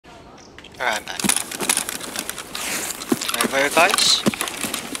Alright, I'm back. Alright, where guys?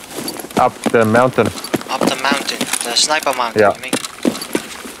 Up the mountain. Up the mountain. The sniper mountain, Yeah. you mean?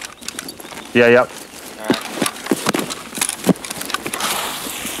 Yeah, yeah. Alright.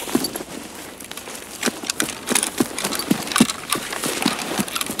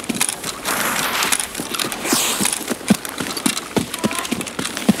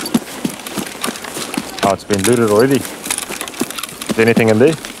 Oh, it's been looted already. Is anything in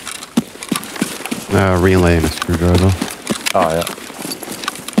there? Relay and a screwdriver. Oh, yeah.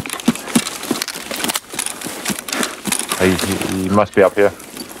 He must be up here.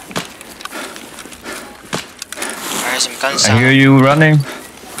 There's some guns I sound. hear you running.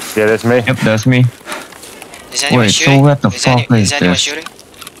 Yeah, that's me. Yep, that's me. Is anyone Wait, shooting? so what the fuck is is anyone this? shooting?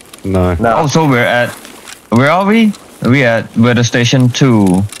 No. No. Oh, so we're at... Where are we? We at weather station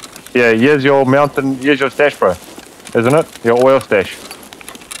 2. Yeah, here's your mountain. Here's your stash, bro. Isn't it? Your oil stash.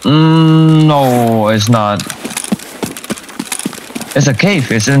 No, it's not. It's a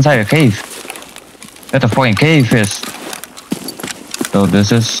cave. It's inside a cave. Where the fucking cave is. So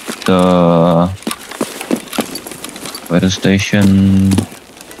this is the weather station.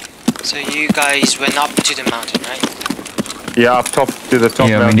 So you guys went up to the mountain, right? Yeah, up top to the top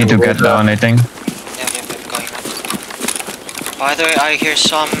Yeah, mountain. we need to get down, I think. Yeah, going up. By the way, I hear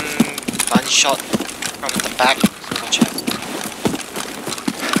some gunshot from the back. So watch out.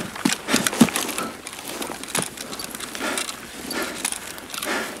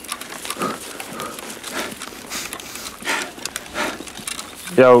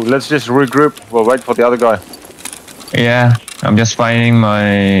 Yo, let's just regroup. We'll wait for the other guy. Yeah, I'm just finding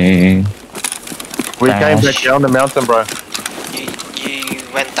my... We came back Stash. down the mountain, bro. You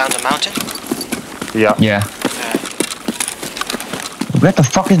went down the mountain? Yeah. Yeah. Alright. Where the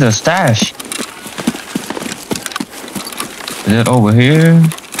fuck is the stash? Is it over here?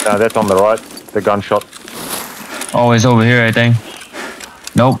 No, that's on the right. The gunshot. Oh, it's over here, I think.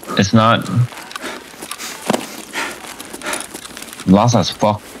 Nope, it's not. Lost as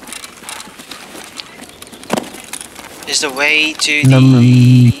fuck. Is the way to No,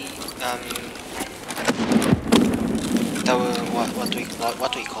 the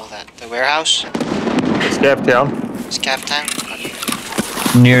what do we call that? The warehouse? Scav town. Scav town?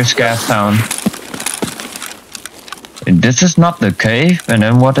 Near Scaff Town. This is not the cave, and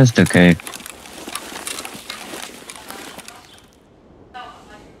then what is the cave?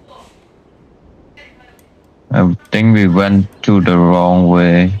 I think we went to the wrong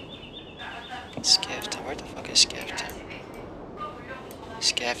way. Scav town. Where the fuck is Scav town?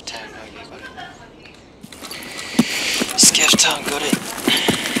 Scav town. Oh, you got it. Scav town. Got it.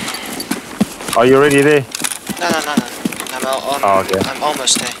 Are you already there? No. Oh, okay. I'm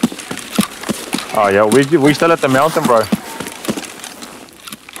almost there. Oh, yeah. We still at the mountain, bro.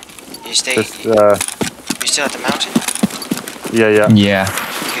 You stay. Just, You still at the mountain? yeah, yeah. Yeah.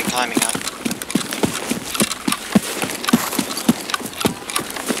 Okay, climbing up.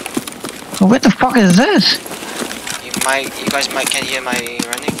 What the fuck is this? You guys might can hear my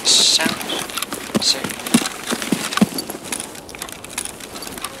running sound. So.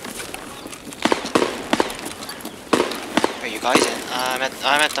 Where you guys at?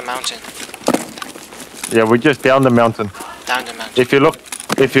 I'm at the mountain. Yeah, we're just down the mountain. Down the mountain. If you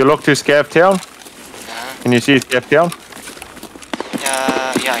look to Scav town, can you see Scav town?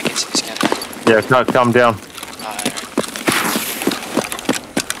 Yeah, I can see the scan. Yeah, come down. Alright.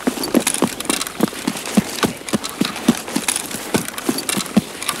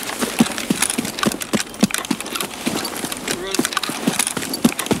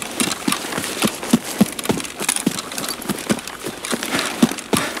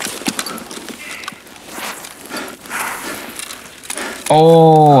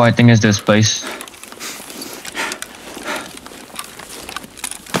 Oh, I think it's this place.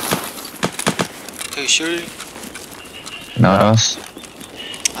 Too sure? Not us.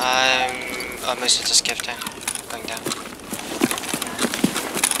 I'm almost at the skip town. Going down.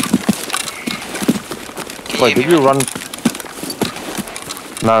 Can Wait, hear did me you run?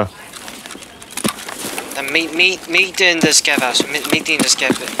 No. Then meet in the scav house. Meet in the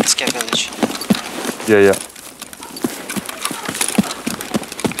scav village. Yeah.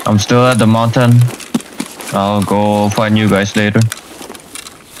 I'm still at the mountain. I'll go find you guys later.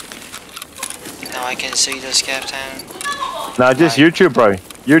 Now I can see the scav town. No, just Right. YouTube, bro.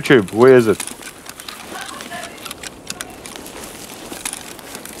 YouTube, where is it?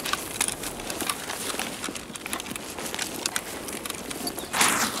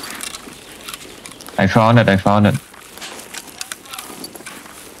 I found it.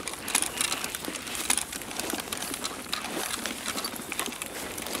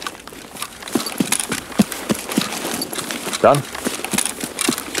 Done?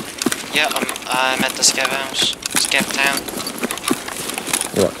 Yeah, I'm at the scav house. Scav town.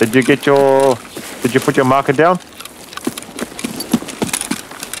 Yeah. Did you get your... Did you put your marker down?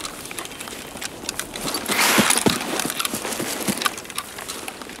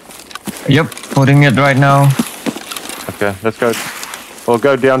 Yep, putting it right now. Okay, let's go. We'll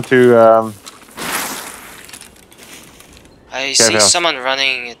go down to... I Scav see house. someone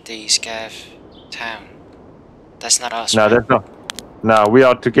running at the scav town. That's not us, No, right? that's not... No, we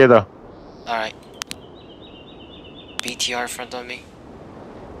are together. Alright. BTR in front of me.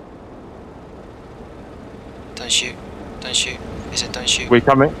 Don't shoot. Don't shoot. Is it don't shoot? We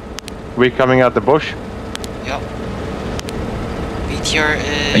coming out the bush. Yup. BTR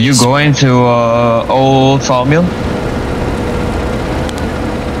is... Are you going to old sawmill?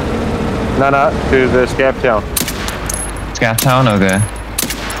 No, to the scab town. Scav town? Okay.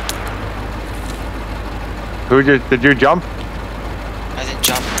 Did you jump? I didn't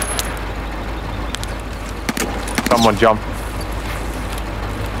jump. Someone jumped.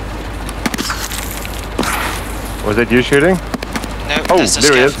 Was it you shooting? No, Oh, that's a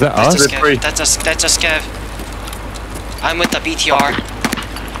there he scav. is. Is that That's us? a Is it free? scav. That's a scav. I'm with the BTR.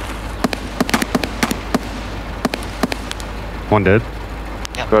 One dead.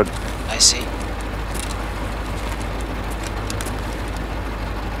 Yep. Good. I see.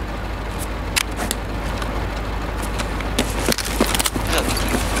 Hello,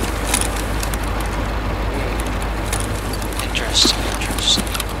 BTR. Interesting.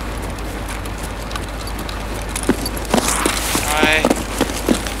 Alright.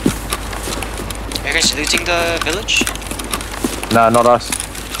 Are you guys looting the village? No, not us.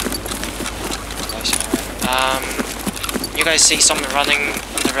 Nice, alright. You guys see someone running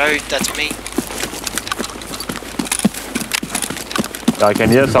on the road? That's me. I can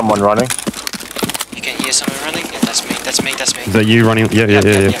hear someone running. You can hear someone running? Yeah, that's me. That's me. That's me. Is that you running? Yeah. Yeah.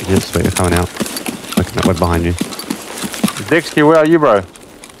 Yeah, sweet. You're coming out. Looking that way behind you. Dexky, where are you, bro?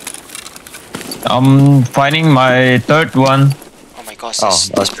 I'm finding my third one. Oh my gosh, Oh, this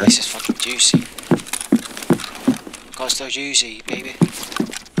okay. place is fucking juicy. God, so juicy, baby.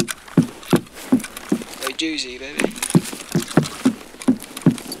 So juicy, baby.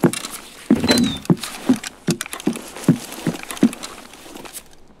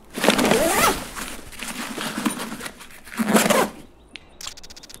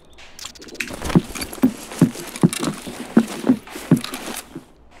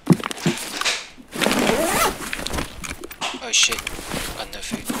 Oh shit, got no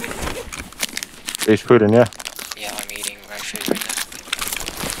food. There's food in here. Yeah, I'm eating my food right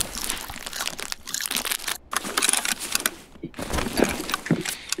now.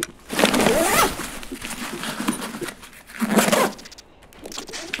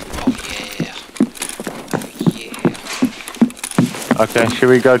 Oh yeah. Oh yeah. Okay, should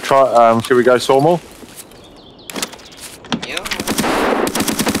we go sawmill? Yo.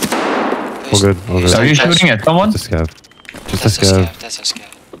 All good. All good. Are you shooting at someone? Just a scav. Just That's a a scav. scav. That's a scav.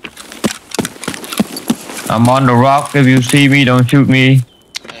 I'm on the rock. If you see me, don't shoot me.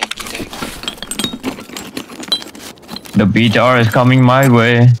 Okey-dokey. The BTR is coming my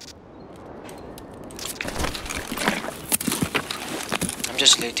way. I'm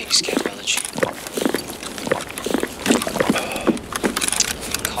just looting scav village.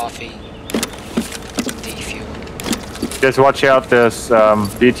 Coffee. Defuel. Just watch out, this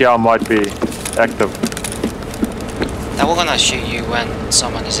DTR might be active. Now we're gonna shoot you when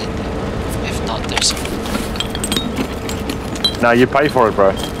someone is in there. If not, there's someone. No, you pay for it, bro.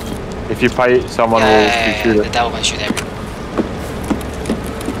 If you pay, someone will shoot it. That one shoot everyone.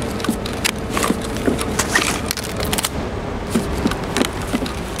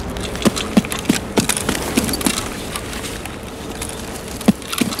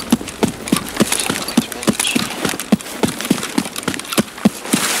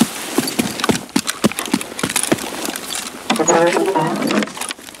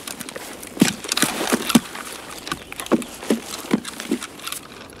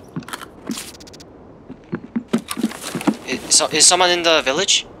 Is someone in the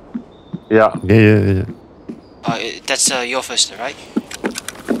village? Yeah. Yeah. That's your first, right?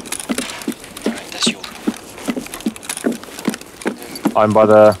 Alright, that's your. I'm by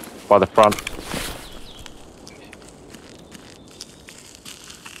the front.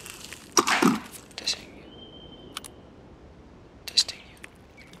 Testing you. Testing you.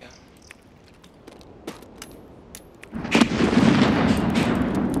 Yeah.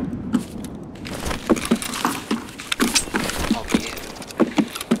 Oh yeah.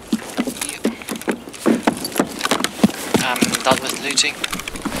 Yeah. I'm done with looting.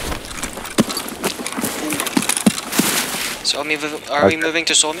 So are we moving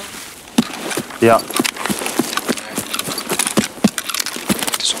to sawmill? Yeah. Moving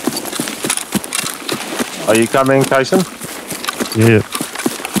to sawmill. Are you coming, Tyson? Yeah.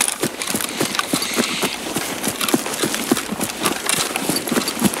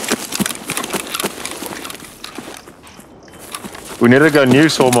 We need to go new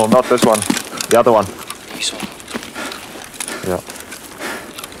sawmill, not this one. The other one. You sawmill. Yeah.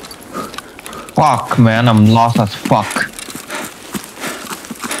 Fuck, man, I'm lost as fuck.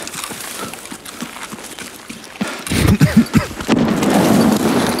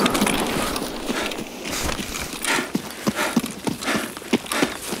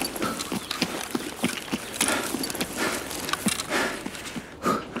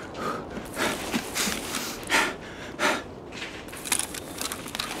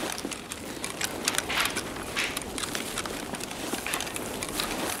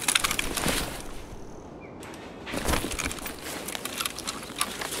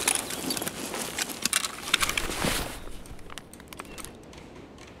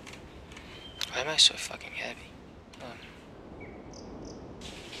 Why am I so fucking heavy?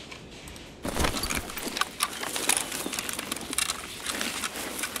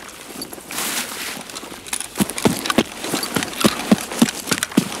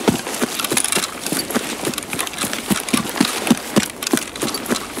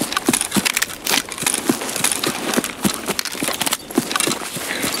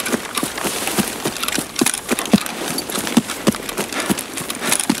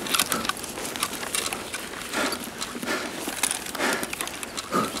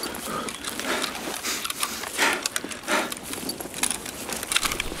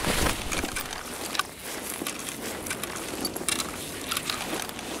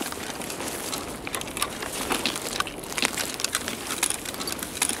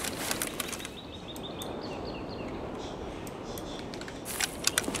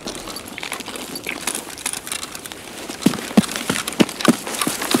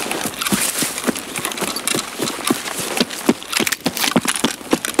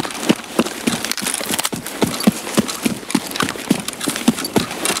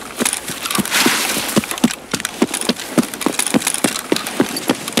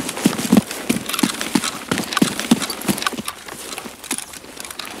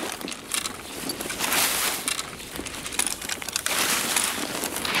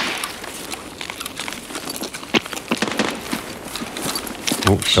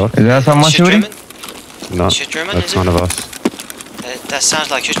 Oh, God. Is there someone Shit shooting? German? No, Shit German, that's is it? none of us. That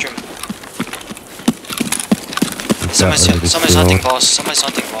sounds like shit German. It's Someone's that already hunting killed. boss. Someone's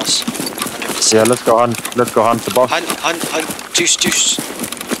hunting boss. 100%. Yeah, let's go hunt. Let's go hunt the boss. Hunt. Juice.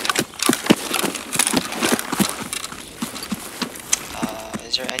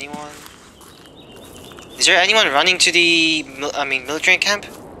 Is there anyone? Is there anyone running to the military camp?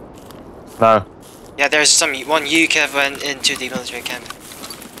 No. Yeah, there's one UCAV went into the military camp.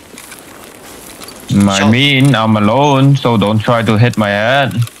 I mean, I'm alone, so don't try to hit my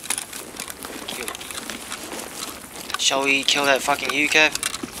head. Kill. Shall we kill that fucking UCAV?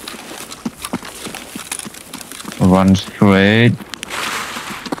 Run straight.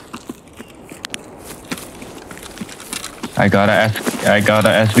 I got a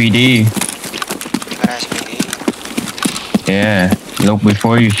SVD. Got SPD. Yeah, look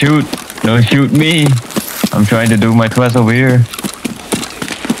before you shoot. Don't shoot me. I'm trying to do my quest over here.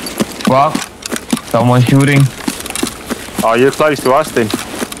 Fuck. Someone shooting. Oh, you're close to us then.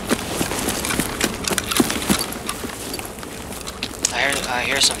 I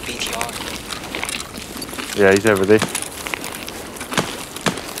hear some BTR. Yeah, he's over there.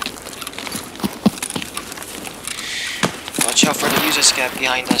 Watch out for the user scab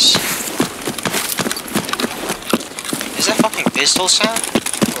behind us. Is that fucking pistol sound?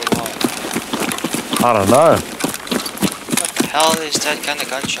 Or what? I don't know. What the hell is that kind of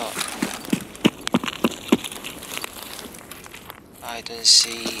gunshot? I don't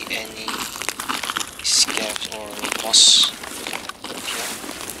see any scabs or boss.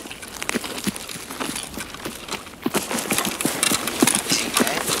 Is he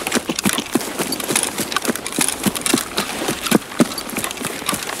dead?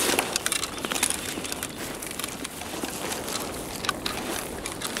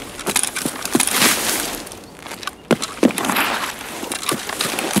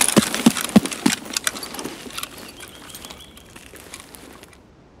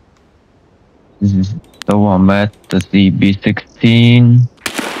 So I'm at the CB16.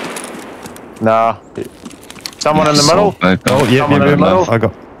 Nah. Someone in the middle? Oh, yeah, Someone in the middle? I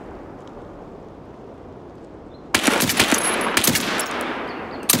got.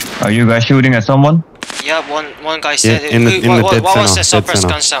 Are you guys shooting at someone? Yeah, one guy said it. in the dead what was center, that suppressed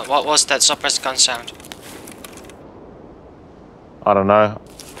dead gun sound? What was that suppressed gun sound? I don't know.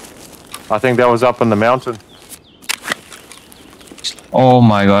 I think that was up in the mountain. Oh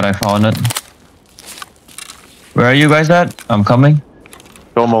my god, I found it. Where are you guys at? I'm coming.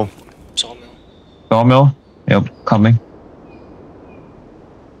 Normal. Sawmill. Sawmill? Yep, coming.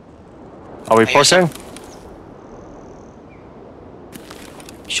 Are we I hear pushing?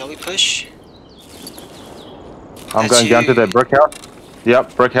 Shall we push? I'm That's going down to you. that brick house.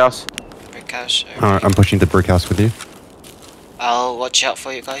 Yep, brick house. Brick house. Alright, I'm pushing the brick house with you. I'll watch out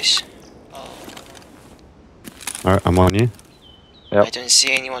for you guys. Oh, Alright, I'm on you. Yep. I don't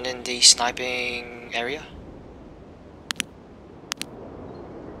see anyone in the sniping area.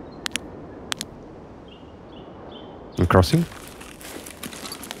 I'm crossing.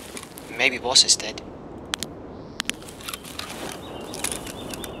 Maybe boss is dead.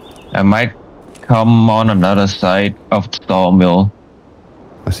 I might come on another side of Sawmill,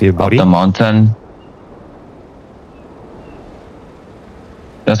 I see a of body. the mountain.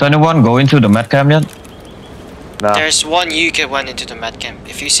 Does anyone go into the med camp yet? Nah. There's one UK went into the med camp.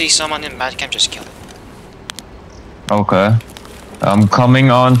 If you see someone in med camp, just kill it. Okay. I'm coming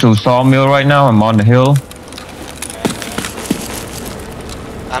on to Sawmill right now. I'm on the hill.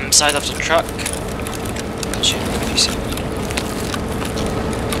 I'm side of the truck. Shit, what do you see?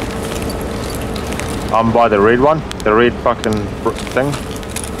 I'm by the red one. The red fucking thing.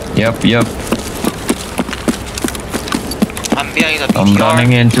 Yep, yep. I'm behind the I'm BTR.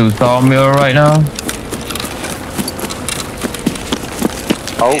 running into Sawmill right now.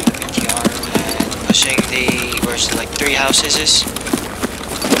 Oh, The BTR and pushing the where's the, like 3 houses is.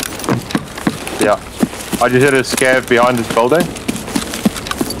 yeah. I just hit a scav behind this building.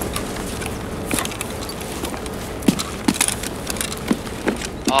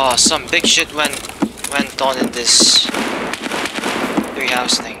 Oh, some big shit went on in this 3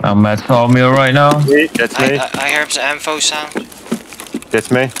 house thing. I'm at Sawmill right now. Yeah, that's me. I heard some info sound. That's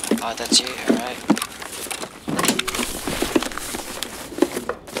me. Oh, that's you. Alright.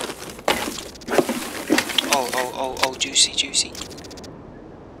 Oh, juicy.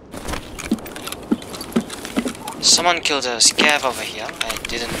 Someone killed a scav over here. I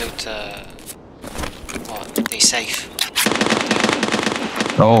didn't loot they safe.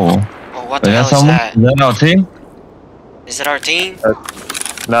 Oh. Oh, what Is the hell that is someone? that? Is that our team? Is that our team?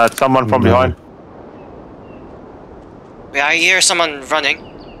 No, it's someone from No. behind. Wait, I hear someone running.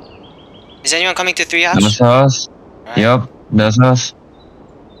 Is anyone coming to 3 house? That's us. Right. Yep, that's us.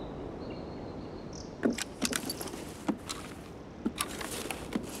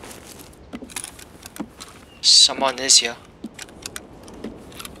 Someone is here.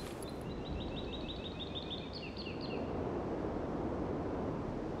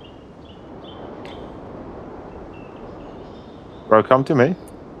 Bro, come to me.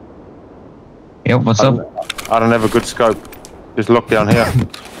 Yep, what's up? I don't have a good scope. Just look down here.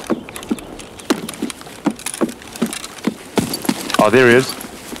 Oh, there he is.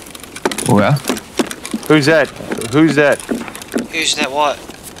 Where? Who's that? Who's that? Who's that what?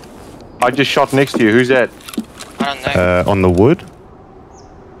 I just shot next to you. Who's that? I don't know. On the wood?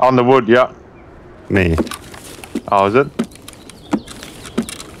 On the wood, yeah. Me. Oh, is it?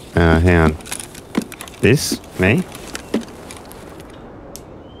 Hang on. This? Me?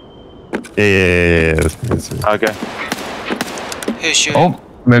 Yeah. Okay. Who's shooting? Oh,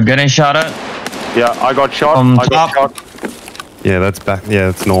 we're getting shot at. Yeah, I got shot. I got Top. shot. Yeah, that's back. Yeah,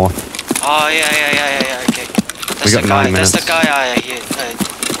 it's north. Oh yeah, okay. That's got the guy. 9 That's the minutes. guy I hit.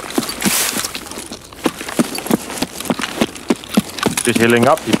 Just healing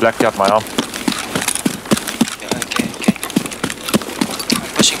up. He blacked out my arm. Yeah, okay.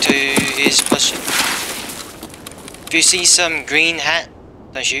 I'm pushing to his position. If you see some green hat,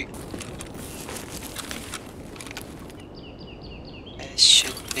 don't shoot. It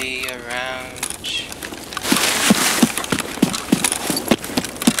should be around.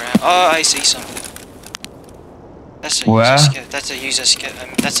 Oh, I see some. That's a Where? user scav. That's a user scav.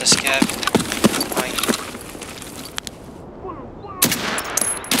 That's a scav. Fine.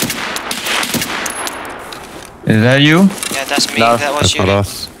 Is that you? Yeah, that's me. No, that was That's shooting. not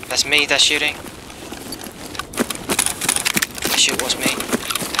us. That's me. That's shooting. The shoot was me.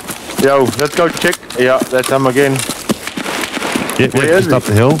 Yo, let's go check. Yeah, that's him again. Yep, Where just is up he?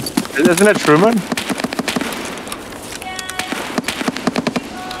 the hill. Isn't it Truman?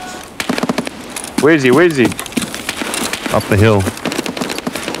 Where's he? Where's he? Up the hill.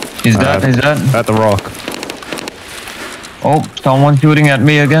 Is that? At the rock. Oh, someone shooting at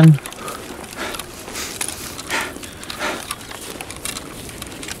me again.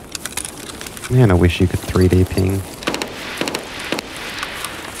 Man, I wish you could 3D ping.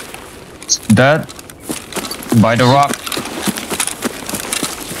 That by the rock.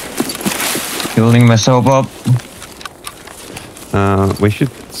 Building myself up. We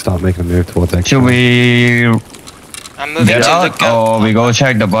should start making a move towards extract. Should we I'm moving get to out look out. or we go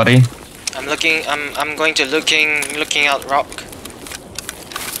check the body? I'm looking. I'm going to looking out rock.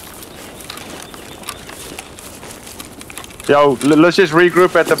 Yo, let's just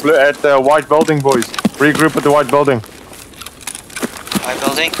regroup at the white building, boys. Regroup at the white building. White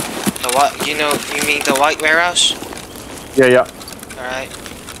building. The what? You mean the white warehouse? Yeah, yeah, All right.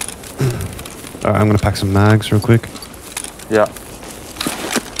 I'm gonna pack some mags real quick. yeah.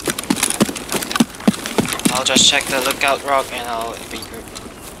 I'll just check the lookout rock and I'll regroup.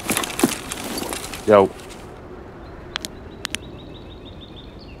 Yo,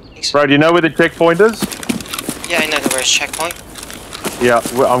 Thanks. bro, do you know where the checkpoint is? Yeah, I know the where's checkpoint. Yeah,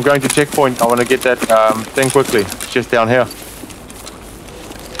 I'm going to checkpoint. I want to get that thing quickly. It's just down here.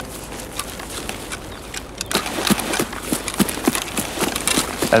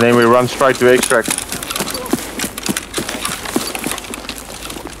 And then we run straight to extract.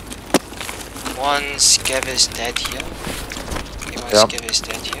 One scav is dead here. Okay, one Yep. scav is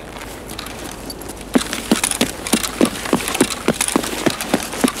dead here.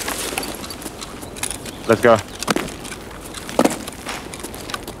 Let's go.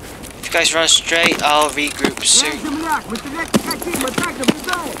 If you guys run straight, I'll regroup soon.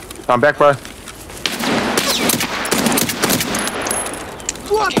 Come back, bro.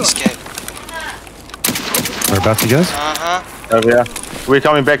 Fucking scav. Whereabouts you guys? Uh-huh. Over here. We're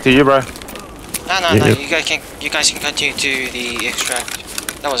coming back to you, bro. No, Yeah. you guys can continue to the extract.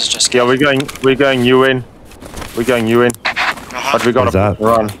 That was just Yeah, we're going UN. We're going UN. Uh-huh. But we got Where's to that?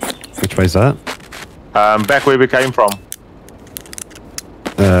 run. Which way's that? Back where we came from.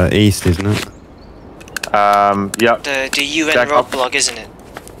 East, isn't it? Yeah, The UN Back up. roadblock, isn't it?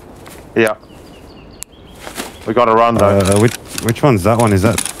 yeah. We got to run though. Which one's that one? Is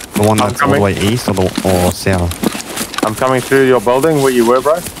that the one I'm that's all the coming. way east or south? I'm coming through your building where you were,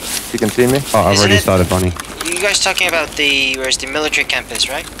 bro. You can see me. Oh, I've Isn't already it- started running. You guys talking about where's the military camp is,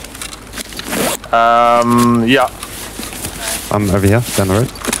 right? Yeah. I'm over here, down the road.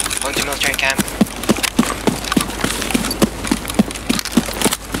 Going to military camp.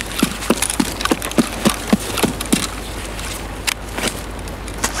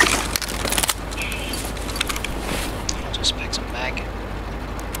 I'll just pack some mag.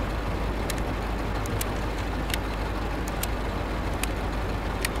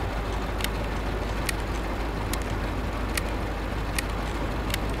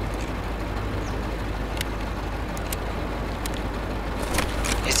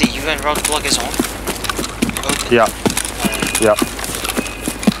 Is the UN roadblock is on? Open. Yeah. Yeah.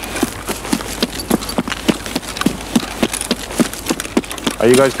 Are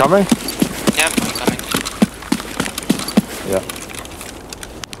you guys coming? Yeah, I'm coming. Yeah.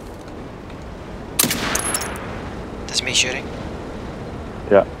 That's me shooting.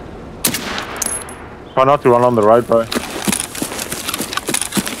 Yeah. Try not to run on the road, bro.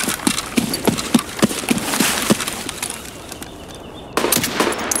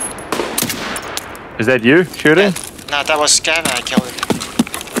 Is that you shooting? No, that was Scav and I killed him.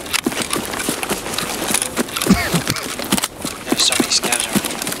 There's so many scavs around.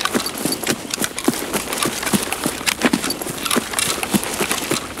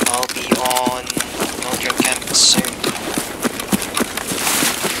 I'll be on military camp soon.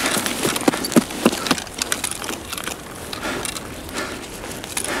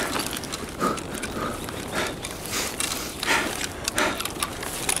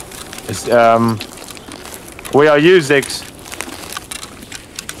 It's, where are you, Zix?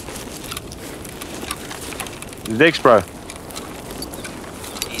 Zix, bro.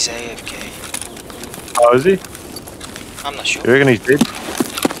 He's AFK. Oh, is he? I'm not sure. You reckon he's dead?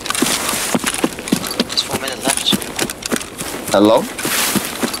 There's 4 minutes left. Hello?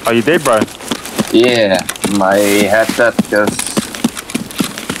 Are you dead, bro? Yeah, my headset just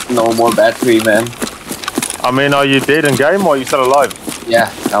no more battery, man. I mean, are you dead in game or are you still alive?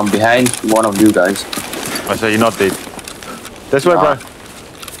 Yeah, I'm behind one of you guys. I say you're not dead. This way, Nah. bro.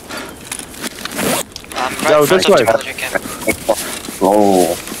 I'm right Yo, in front this of way. the military camp.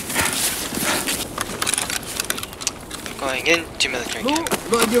 Oh, Going into military camp.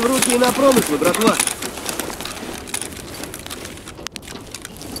 Ноги в руки и на промыслы, братва.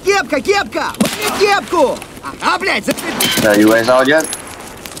 Кепка, кепка! Лови кепку! Ага, блядь, закрыть! are you guys out yet?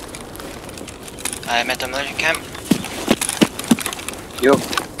 I'm at the military camp. Yo.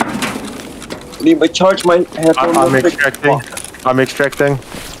 Need to charge my headphone. I'm real quick. extracting. I'm extracting.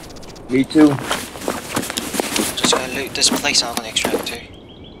 Me too. Just gonna loot this place and I'm gonna extract too.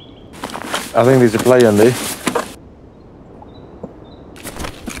 I think there's a player in there. Is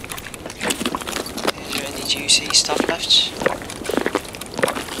there any juicy stuff left?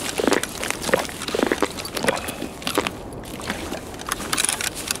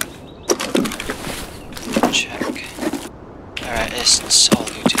 Check. Alright, it's all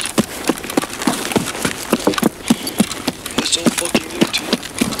looted. It's all fucking looted.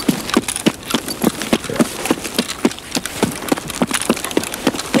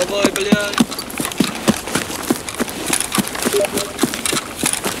 Bye bye, Billion.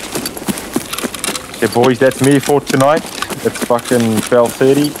 Yeah, boys, that's me for tonight. It's fucking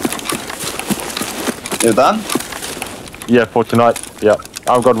 12:30. You done? Yeah, for tonight. Yeah,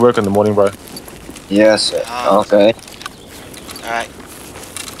 I've got work in the morning, bro. Yes. Oh. Okay. Alright.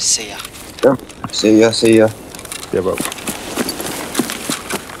 See ya. See ya. See ya. Yeah, bro.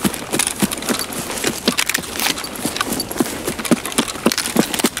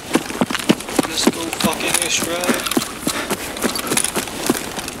 Let's go fucking extract.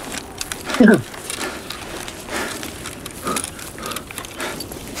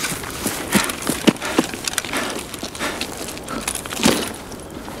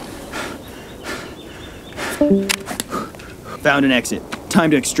 Found an exit.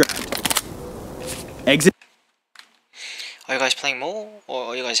 Time to extract. Exit. Are you guys playing more, or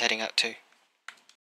are you guys heading out too?